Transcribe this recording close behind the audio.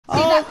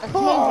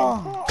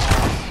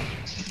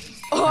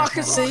Oh, I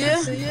can see you.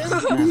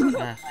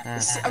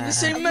 Have you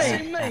seen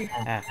me?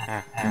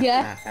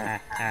 Yeah.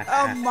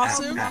 I'm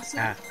massive.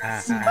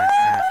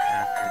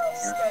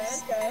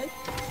 Scared.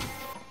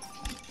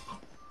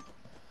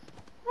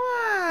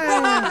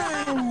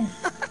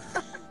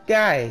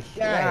 Guys,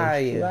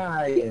 where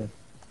are you?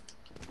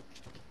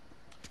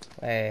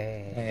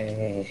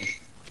 Hey.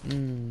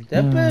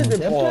 The bird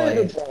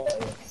boy.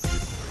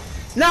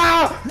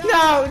 No!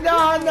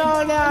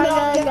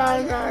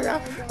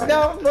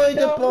 Don't put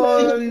the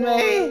ball on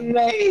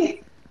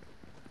me!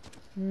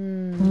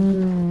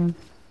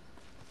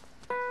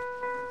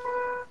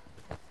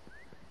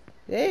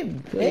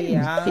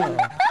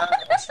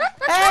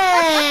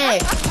 Hey!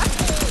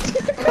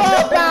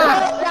 Papa!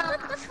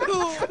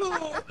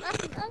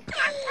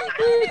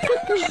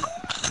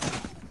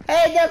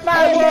 Hey, the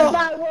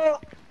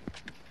ball!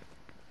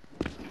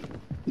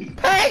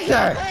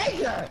 Pacer!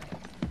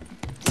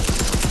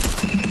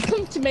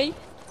 Come to me.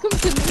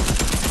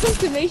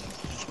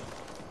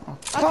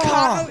 I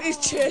can't. He's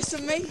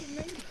chasing me.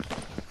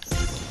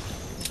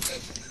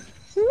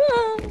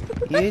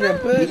 You're the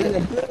bird.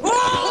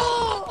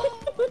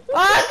 Oh,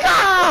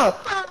 no!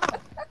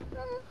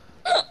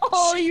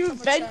 Oh, you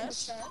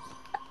bench.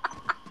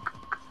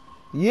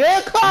 You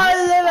call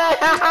it!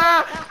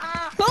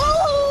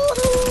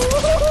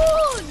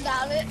 Oh,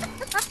 damn it.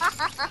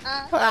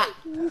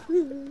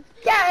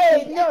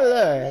 No,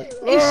 look.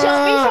 He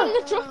shot me from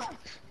the truck.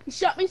 He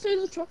shot me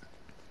through the truck.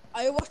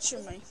 Are you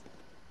watching me?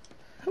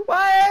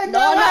 Why?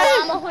 No,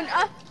 I'm a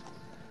hunter.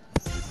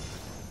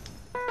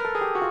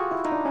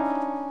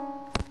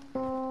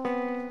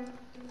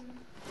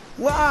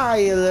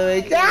 Why,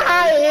 Louis?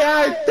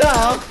 Die,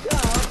 dog!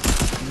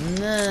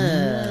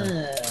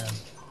 No.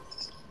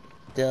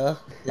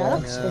 Duck. That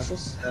looks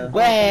suspicious.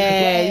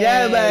 Wait,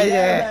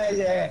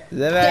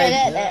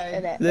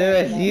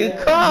 Louis, you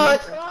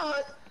caught!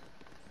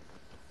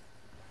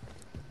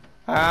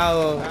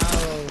 Ow.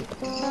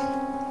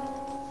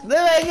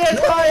 Louis, get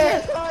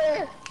quiet!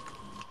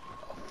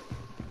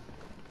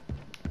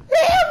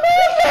 They're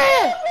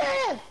moving!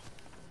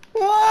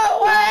 What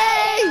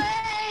way?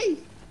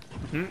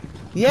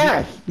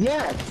 Yes.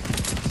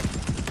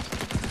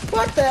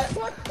 What the?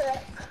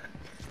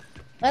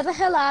 Where the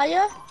hell are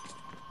you?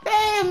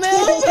 They're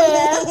moving!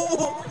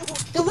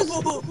 Give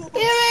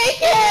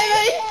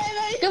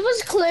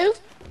us a clue.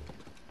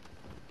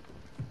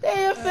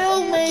 They're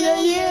filming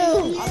at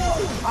you!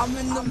 I'm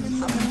in the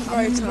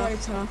very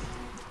top.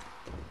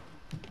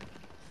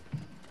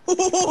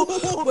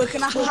 We're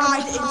gonna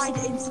hide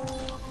it.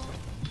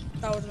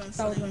 That would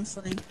have been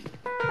funny.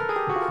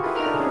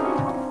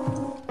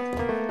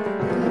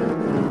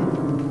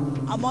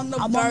 I'm on the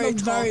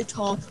very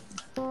top.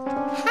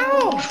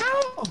 How?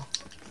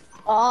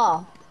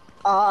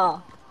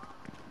 Oh.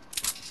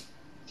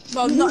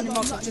 Well, not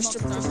anymore, I just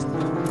jumped off.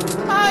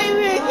 I'm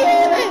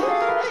kidding!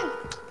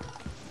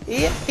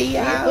 Yippee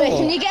ow! Wait,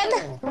 can you get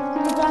in?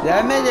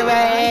 I'm in the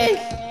way!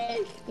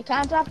 You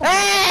can't drop it.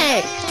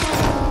 Hey!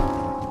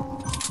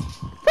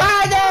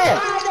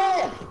 Father!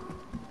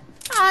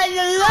 I'm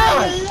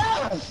alone!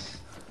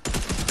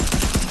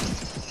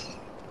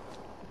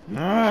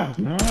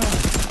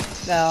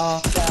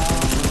 No.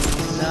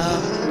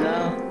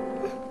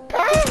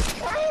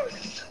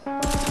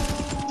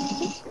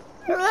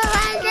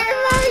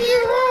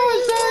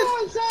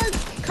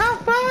 How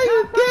far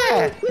you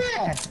get?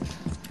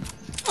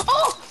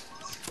 Oh!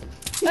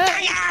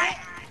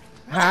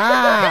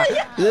 Ah!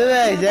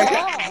 Louis,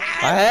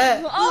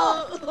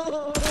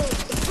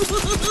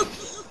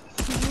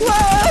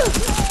 what?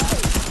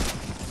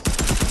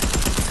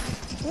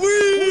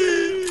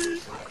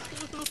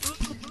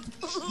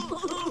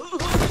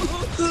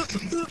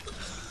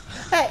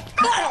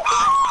 Oh!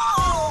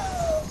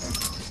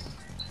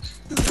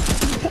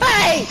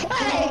 Hey!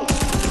 Hey!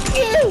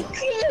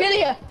 Get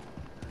here!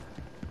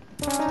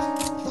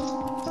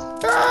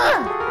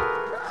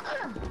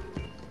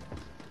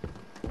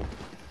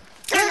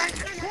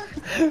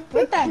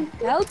 What the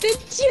hell did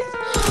you?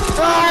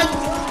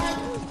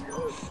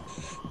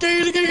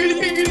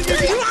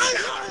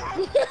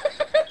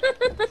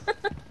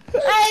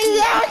 I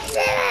lost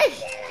it!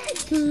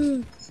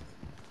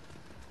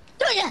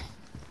 Do ya?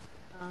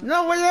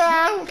 No, we're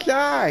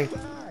outside!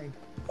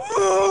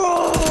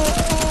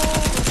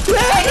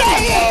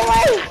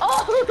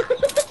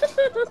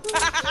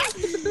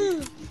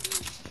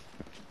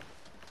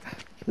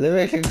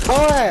 Louis can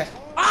call it!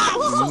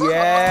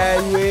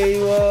 Yeah, we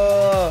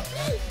will!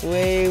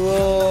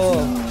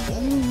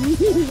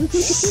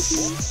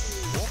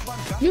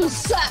 You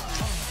suck!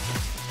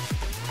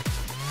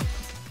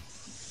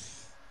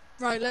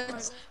 Right,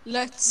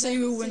 let's see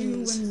who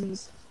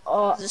wins.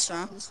 Oh, This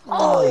round.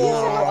 oh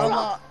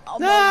yeah!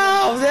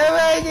 No! They're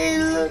making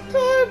the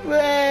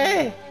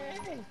corporate!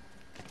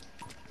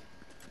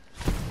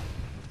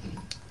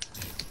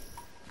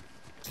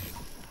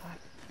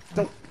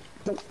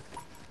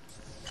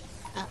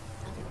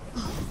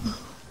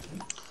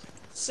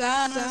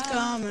 Santa's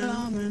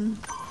coming.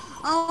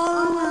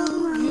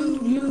 Oh,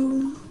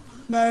 you,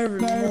 Merry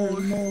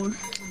more.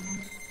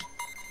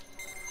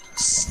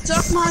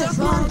 Took my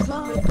fun.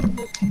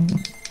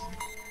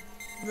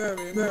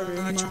 Very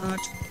much.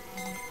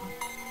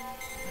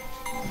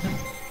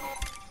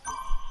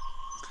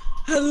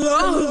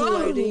 Hello,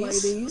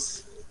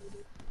 ladies.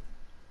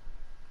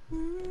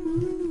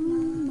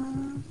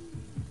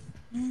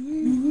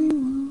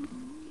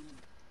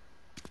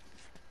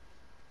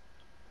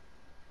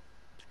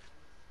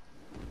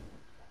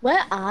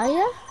 Where are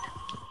you?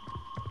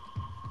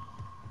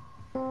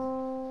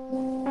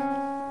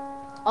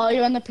 Oh,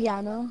 you're on the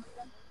piano.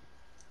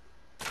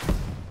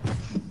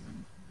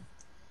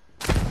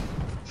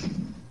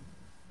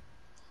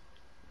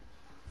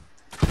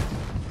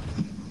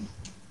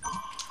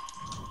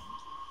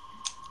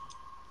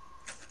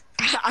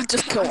 I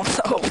just killed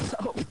myself.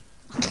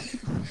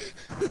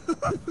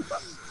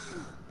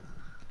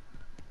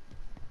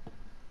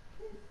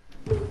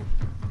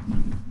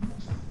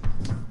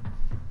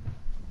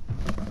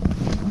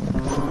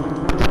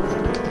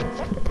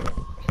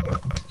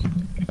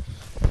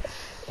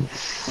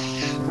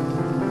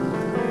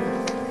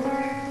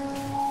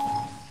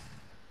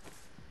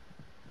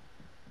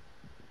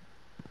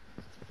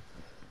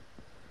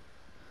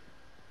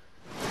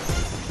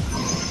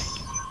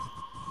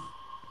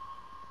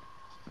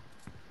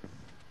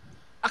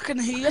 I can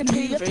hear your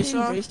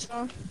TV,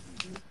 so.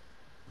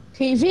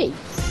 TV?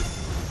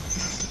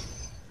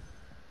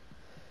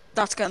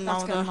 That's getting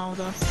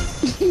louder.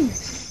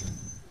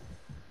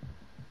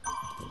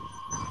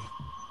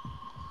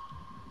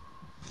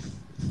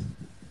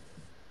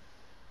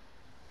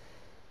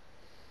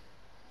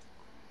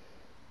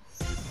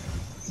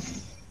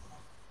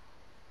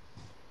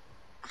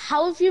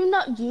 How have you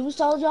not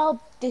used all your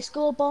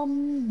disco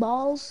bomb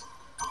balls?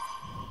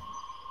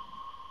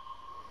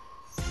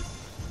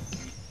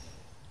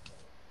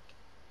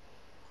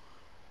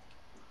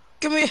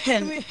 Give me a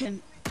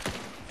hint.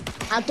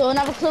 I don't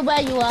have a clue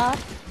where you are.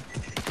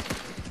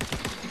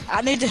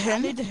 I need a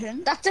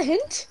hint. That's a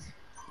hint?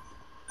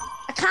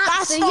 I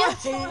can't see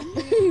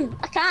you.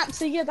 I can't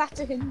see you,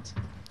 that's a hint.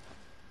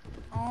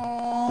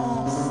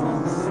 Oh.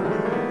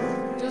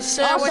 Just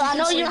say Also, when I you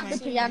know see you're me. at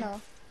the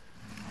piano.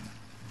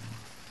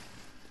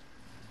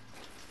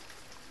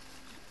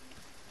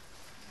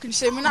 Can you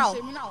see me now?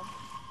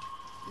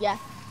 Yeah.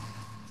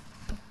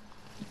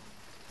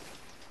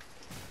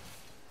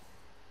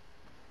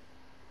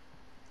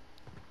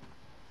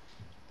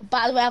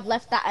 By the way, I've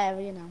left that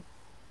area now.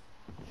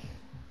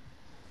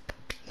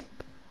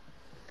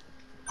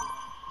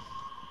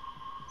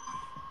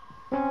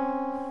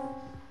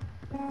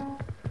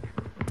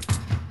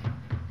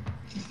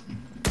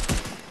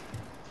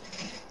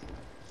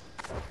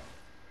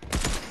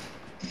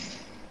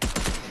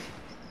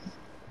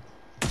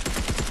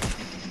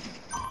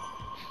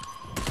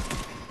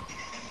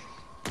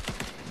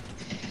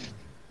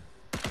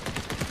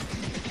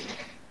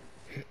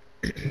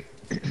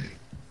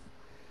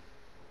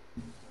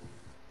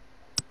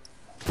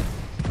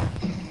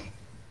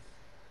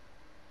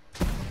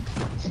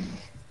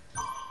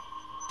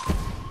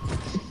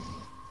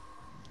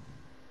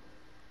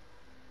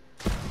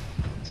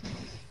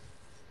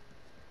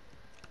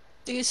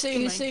 Do you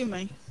see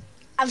me?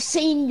 I've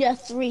seen you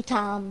 3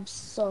 times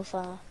so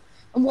far.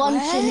 And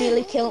once you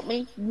nearly killed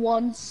me.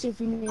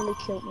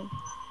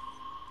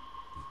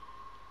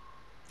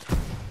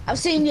 I've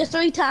seen you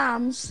 3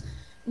 times.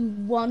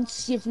 And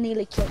once you've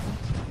nearly killed me.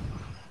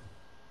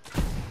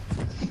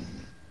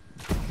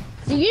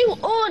 Do you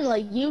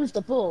only use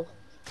the bow?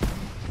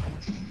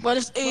 Well,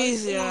 it's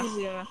easier.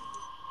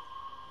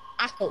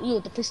 I thought you were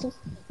the pistol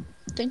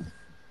thing.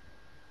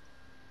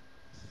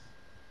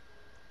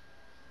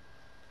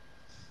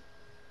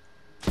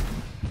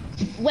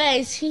 Where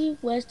is he?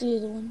 Where's the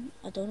other one?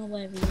 I don't know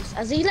where he is.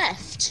 Has he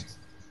left?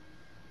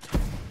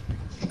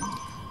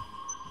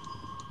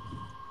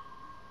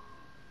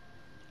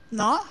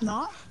 No.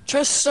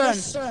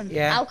 Tristan.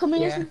 Yeah. How come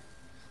he yeah. isn't?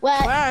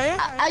 Where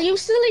are you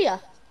still here?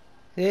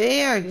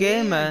 Yeah,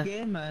 gamer.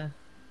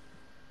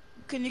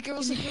 Can you give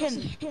us a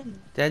hint?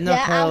 They're not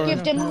Yeah, I'll telling.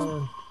 give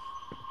them.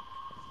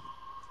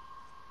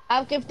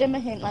 I'll give them a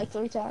hint like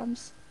 3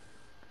 times.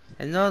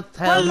 And not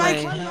tell me.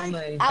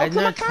 How And come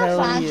I not can't tell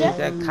find you you?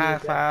 that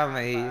can't find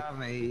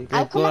me.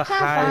 How come I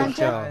can't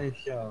find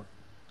you? you?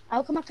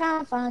 How come I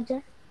can't find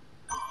you?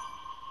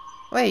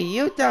 Wait,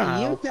 you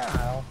down?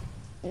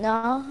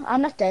 No,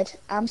 I'm not dead.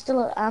 I'm still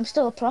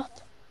a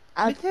prop.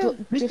 I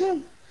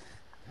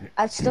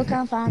still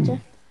can't find you.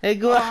 Hey,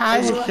 go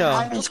hide I'm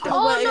yourself. just gonna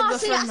Oh wait no, in I the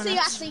see you, I 3 see you,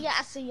 I minutes. see you,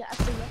 I see you, I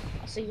see you,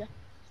 I see you.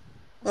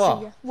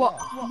 What? What?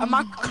 Am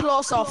I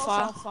close or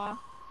far?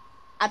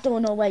 I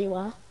don't know where you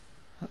are.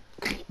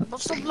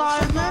 What's the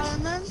blind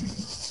man?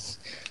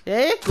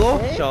 There you go,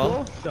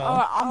 Sean.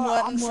 Alright,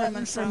 I'm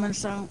waiting 3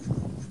 minutes out.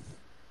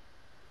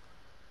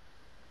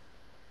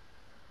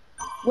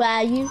 Where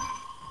are you?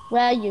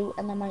 Where are you?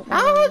 And I might know.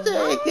 How where would you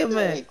are. they give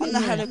me? On the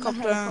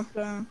helicopter.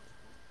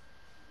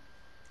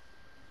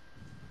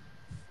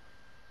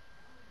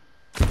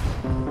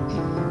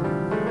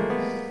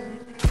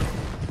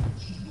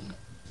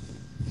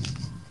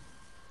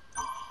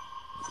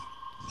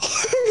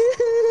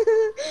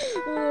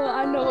 Oh,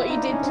 I know what you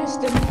did,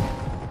 Tristan.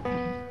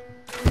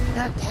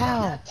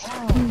 tell.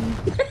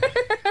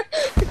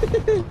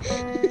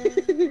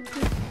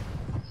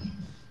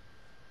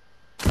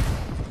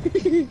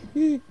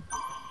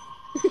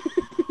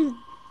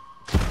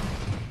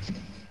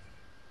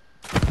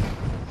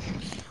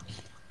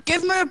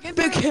 Give me a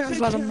big hint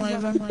while I'm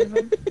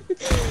leaving.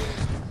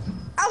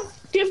 I'll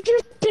give you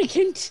a big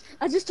hint.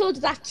 I just told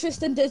you that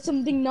Tristan did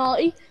something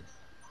naughty.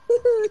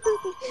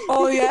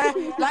 Oh yeah,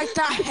 like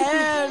that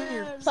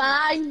hair.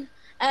 Fine.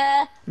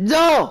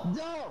 No!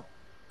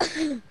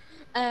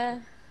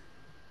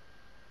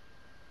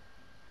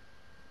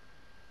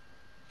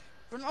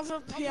 Run over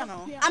the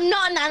piano. I'm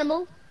not an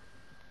animal.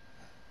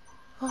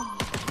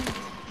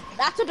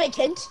 That's a big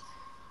hint.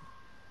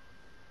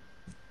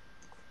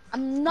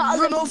 I'm not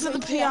a Run living over the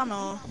creature.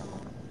 piano.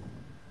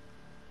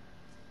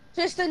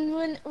 Tristan,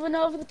 run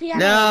over the piano.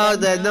 No,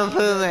 there's no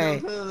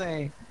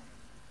fooling.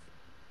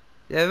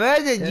 The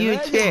murdered you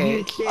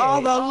kid.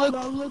 Oh well,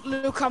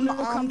 Luke, I'm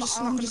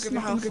just not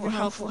gonna give you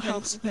helpful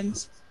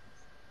hints.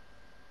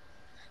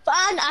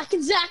 Fine, I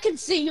can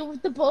see you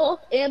with the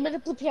ball aiming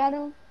at the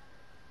piano.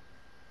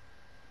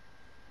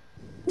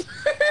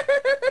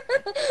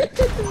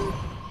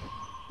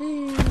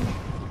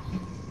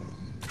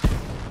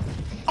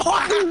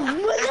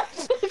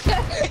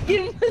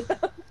 You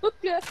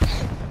motherfucker.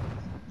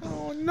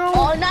 Oh no.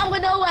 Oh, now we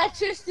know where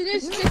Tristan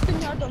is.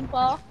 Tristan, you're done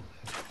for.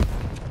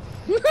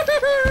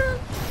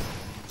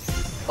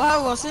 Where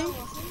was he?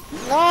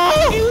 No!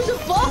 He was a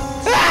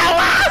box. I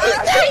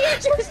see you,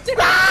 Tristan.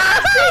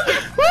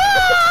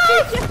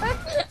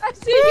 I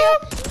see you.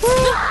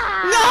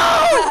 No!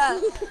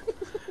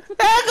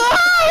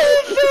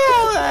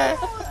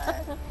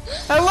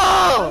 Hello!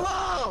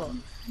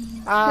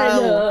 I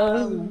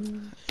will.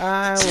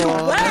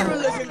 Where a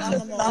living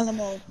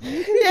animal?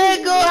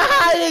 Go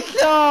hide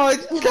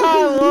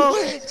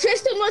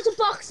Tristan was a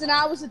box and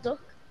I was a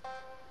duck.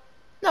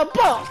 No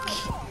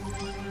box.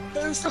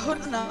 Who's the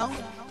hunter now?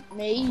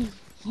 Me.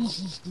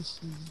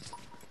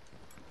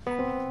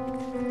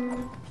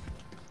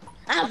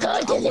 I'm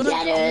going to the I'm gonna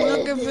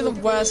piano. give you the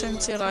worst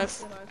hint to your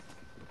life.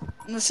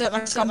 I'm gonna sit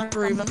like I'm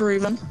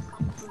breathing.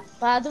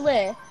 By the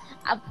way,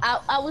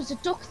 I was a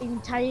duck the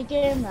entire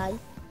game, right?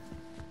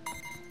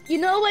 You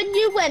know when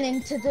you went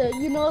into the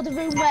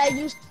room where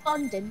you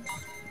spawned in?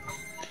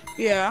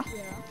 Yeah.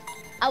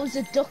 I was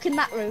a duck in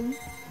that room.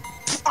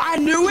 I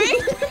knew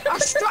it! I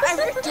shot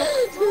every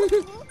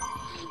duck.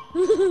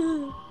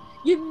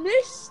 You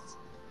missed.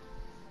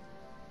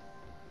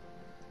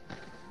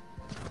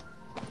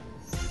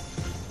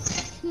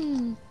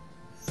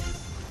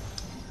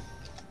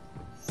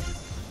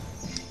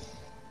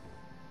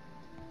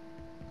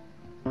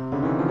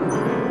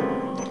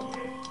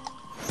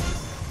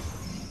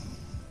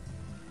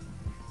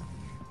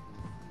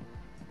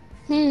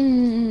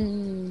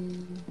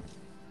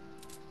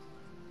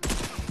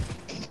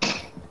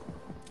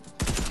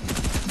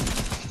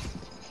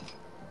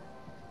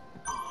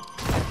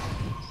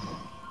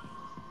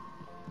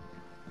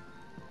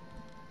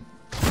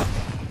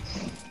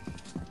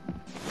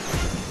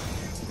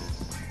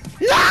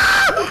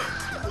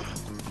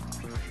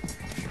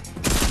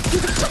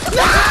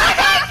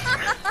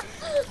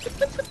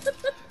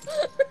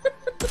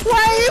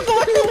 Why are you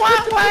going the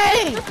wrong way?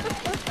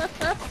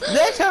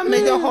 Let him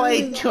make a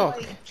whole chuck.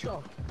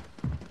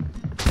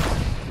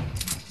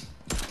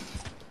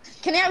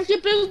 Can I have your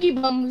boogie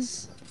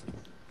bombs?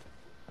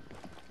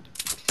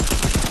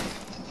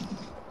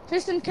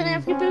 Tristan, can I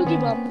have your boogie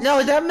bombs?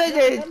 No, that made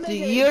it.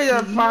 You're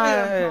the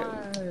fire.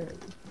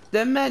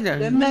 The matter.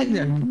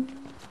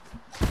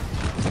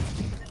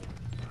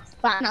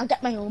 Fine, I'll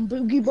get my own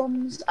boogie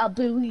bombs. I'll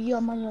boogie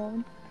on my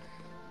own.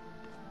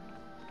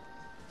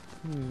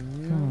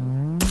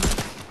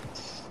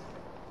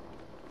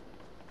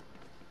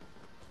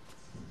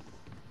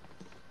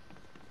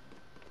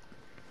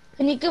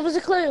 Can you give us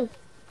a clue?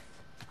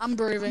 I'm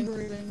breathing.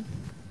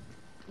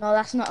 No,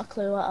 that's not a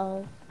clue at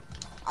all.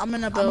 I'm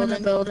in a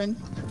building.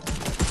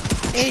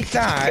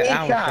 Inside.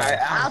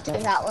 I'll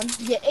take that one.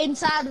 You're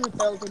inside of the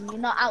building, you're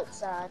not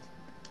outside.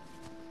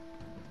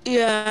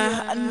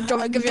 Yeah, and do you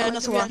want me to give you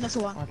another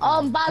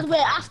one? By the way,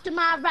 after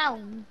my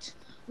round,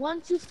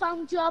 once you've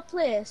found your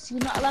place,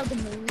 you're not allowed to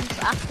move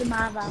after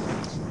my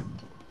round.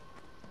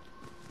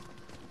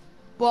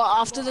 What,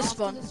 after this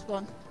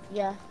one?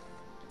 Yeah.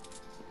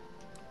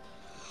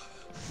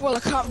 Well, I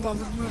can't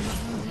bother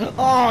moving.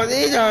 Oh,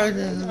 these are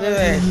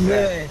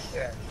good.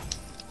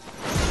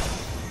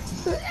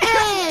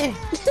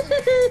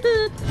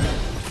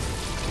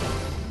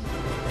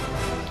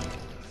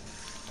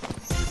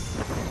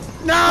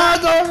 No,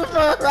 don't.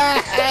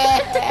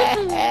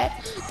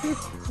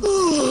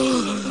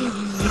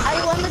 Are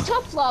you on the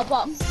top floor or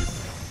bottom?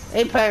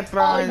 Hey,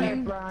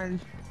 Brian.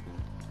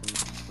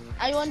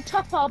 Are you on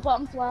top or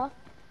bottom floor?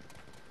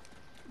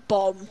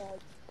 Bomb.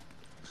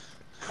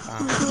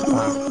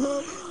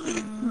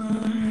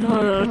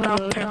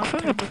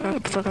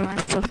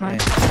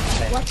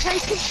 What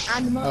type of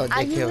animal? Oh,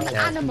 Are you killed an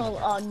that. animal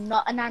or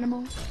not an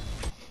animal?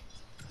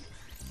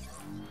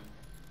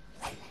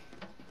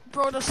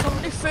 Bro, there's so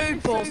many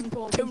food balls and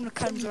tuna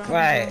cans around.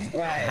 Right.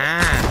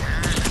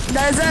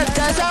 There's a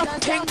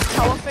pink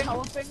tower thing.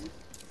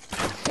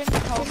 Pink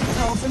tower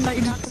thing that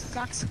you can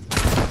pickaxe.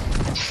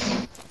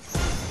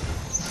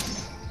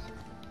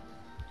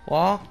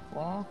 What?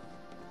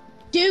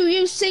 Do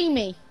you see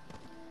me?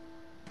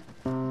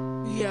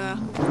 Yeah.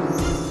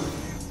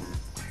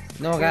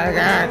 No,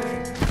 God.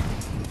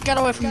 Get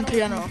away from the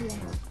piano.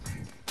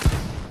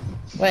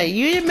 Wait,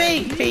 you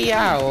make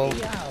PO?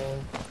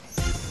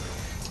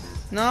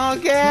 No, I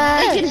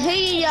God. can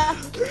hear ya.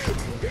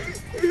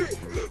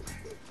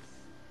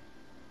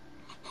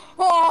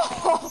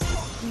 Oh!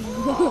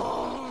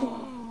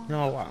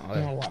 No,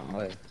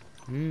 wait.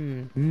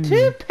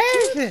 Two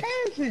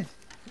peasants.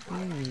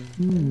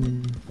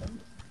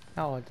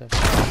 Oh, what the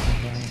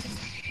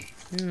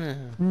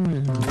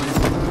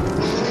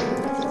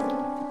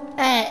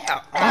Hey,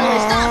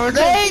 oh,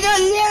 there's a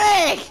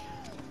lyric!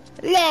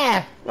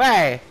 Left,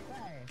 right.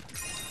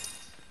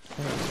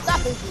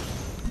 Stop it.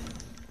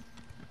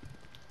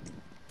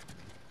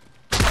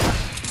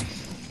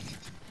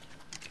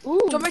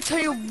 Ooh. Let me tell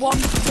you one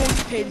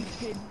thing.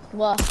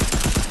 What?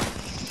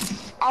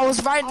 I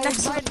was right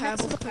next to the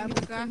purple.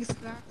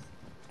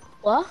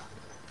 What?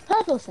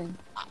 Purple thing.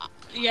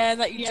 Yeah,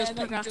 that you just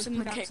pickaxe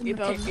and kick me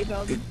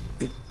building.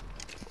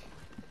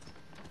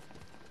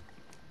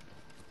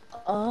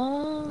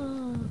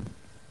 Oh.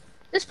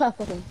 This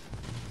purple thing.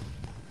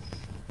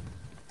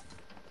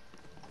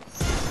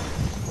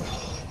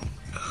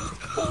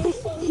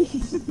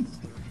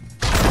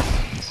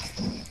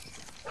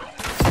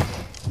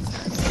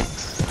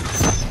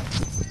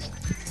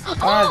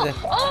 Oh.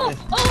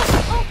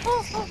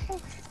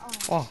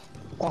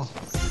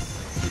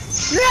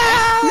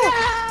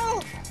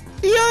 No!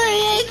 You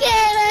ain't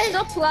get it!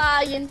 Stop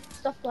lying.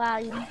 Stop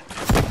lying.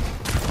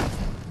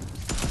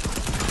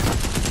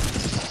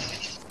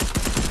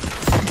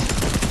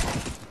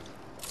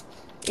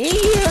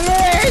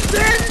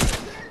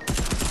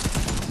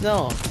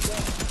 No.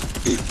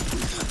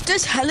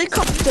 This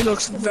helicopter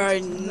looks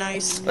very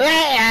nice.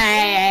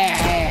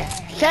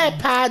 Say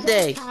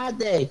party.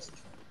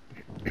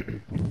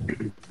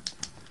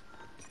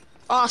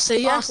 Oh, so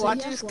yeah, why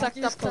did you just collect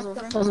that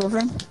puzzle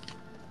thing?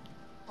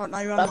 Oh, now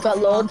you're on I've got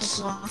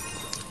loads.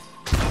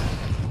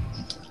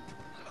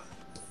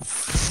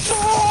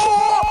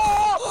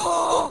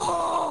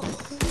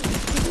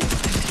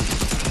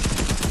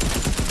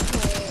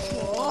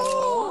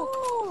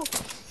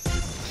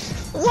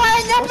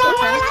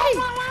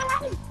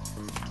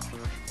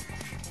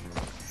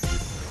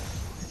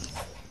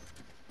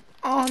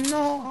 Oh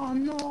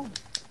no.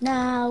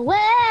 Now wait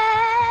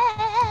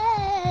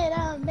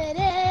a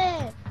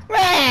minute.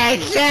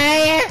 Wait,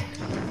 say it.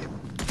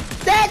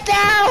 Sit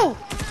down.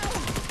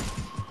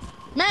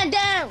 Man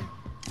down.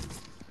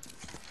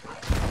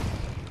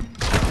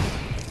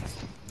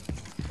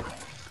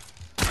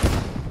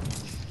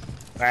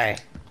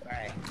 Right.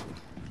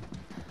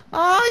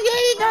 Oh, yeah,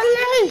 you got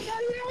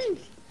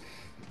loose.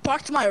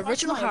 Back to my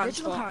original hand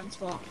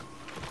spot.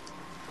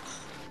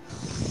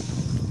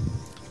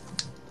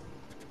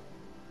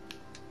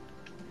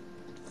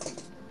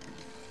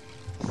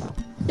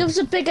 There was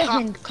a bigger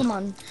hint, come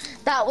on.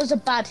 That was a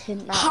bad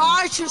hint, that one.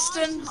 Hi,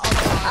 Tristan.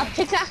 I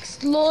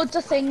pickaxed loads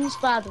of things,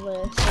 by the way,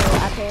 so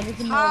I don't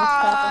even know which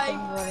purple thing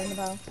you're worrying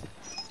about.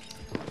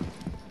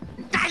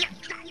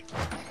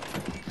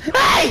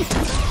 Hey!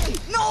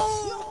 No!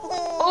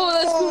 Oh,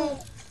 that's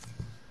cool.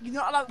 You're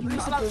not allowed to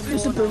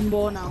use a boom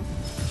ball now.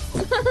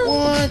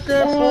 What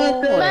the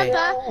fuck?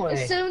 Remember,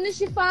 as soon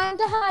as you find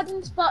a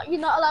hiding spot, you're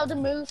not allowed to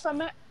move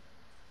from it.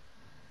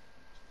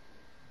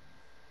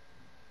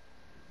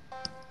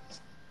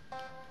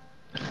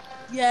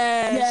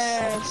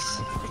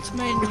 Yes. It's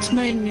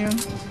menu.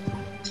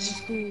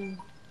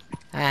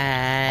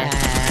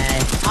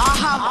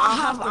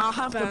 I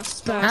have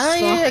best. How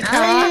you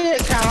car?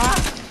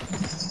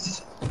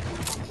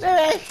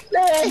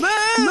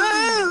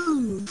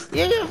 Move!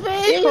 You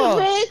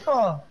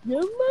vehicle. You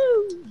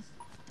move.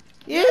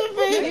 You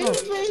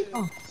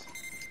vehicle.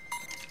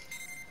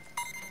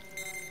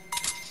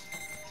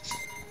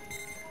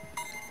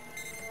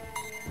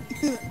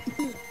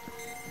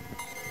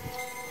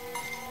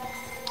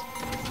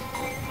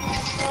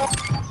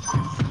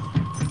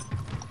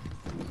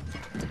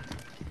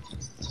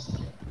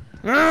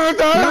 No,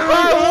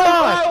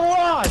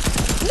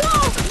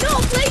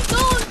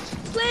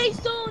 please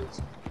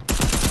don't.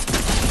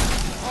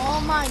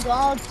 Oh my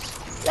god.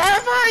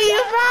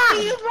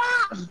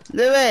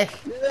 Lewis.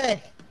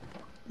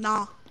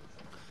 Nah.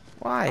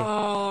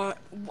 Why?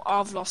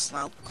 I've lost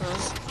now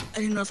because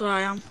he knows where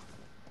I am.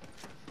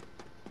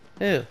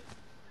 Who?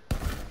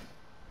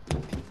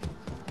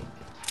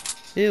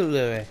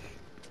 Lewis?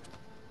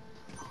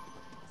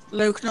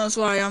 Luke knows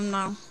where I am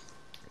now.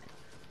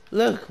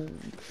 Look,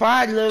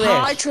 find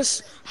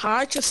Lewis.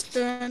 Hi,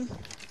 Tristan.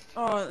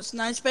 Oh, it's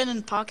nice being in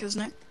the park,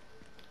 isn't it?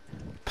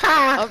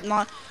 Park. Oh,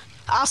 no.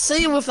 I'll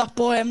see you with that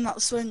boy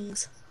that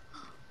swings.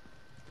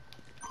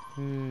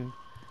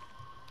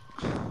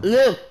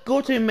 Luke,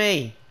 go to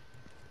me.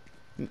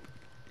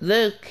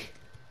 Luke.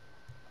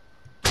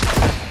 I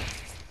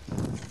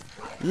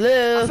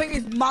think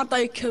he's mad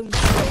that he killed me.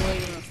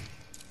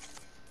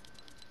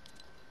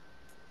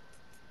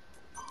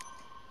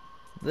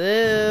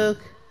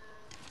 Luke.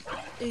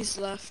 He's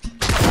left.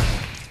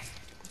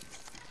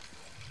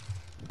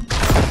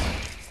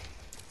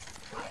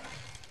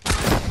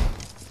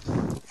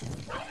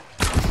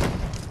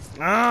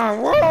 Ah,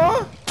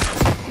 what?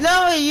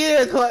 No,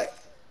 you quit.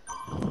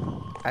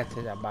 I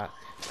take that back.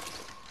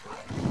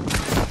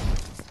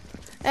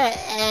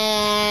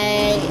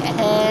 Hey.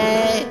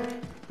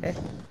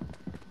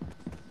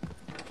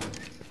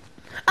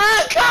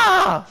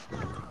 Car!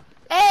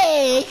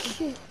 Hey!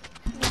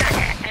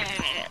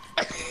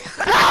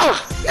 No!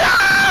 No!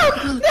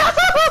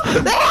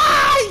 No!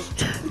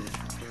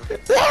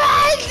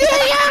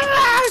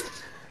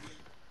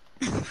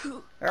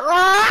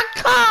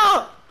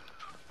 Car!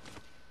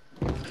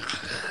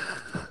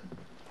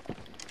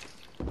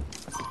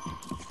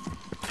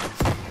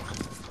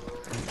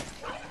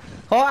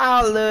 Hold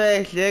out,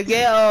 Lewis.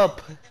 Get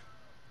up.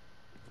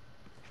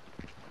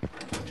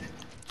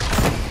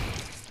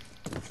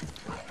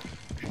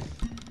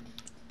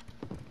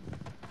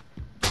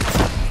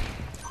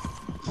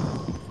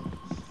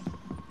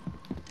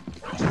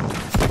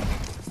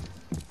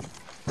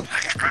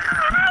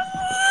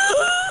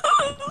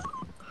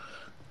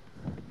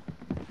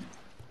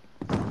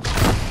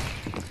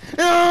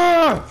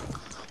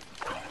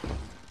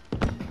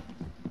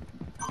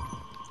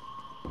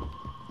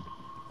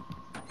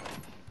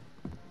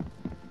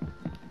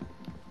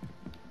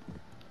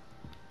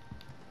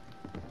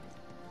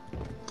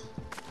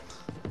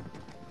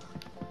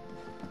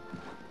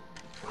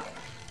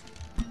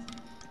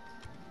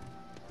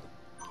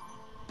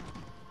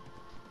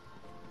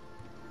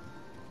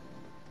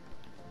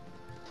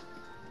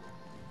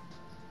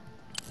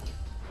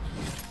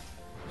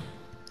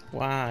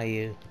 Why are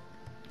you?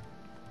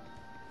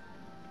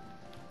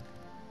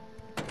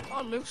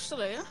 Oh, Luke's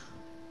still here.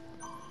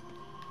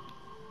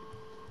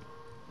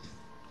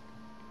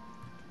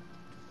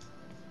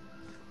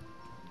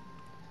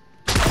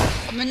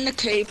 I'm in the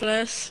key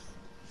place.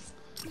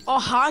 Oh,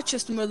 hi,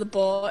 Tristan with the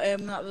ball,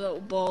 that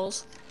little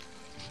balls.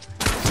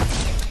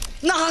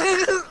 No!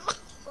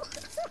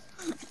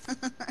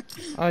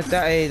 Oh, is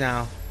that A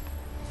now?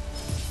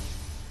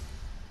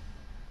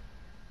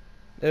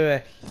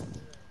 Lewis,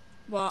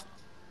 What?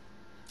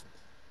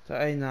 is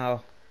that A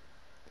now?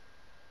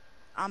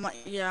 I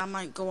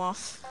might go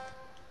off.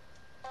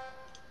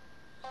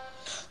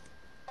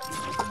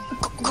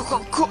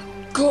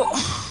 Go.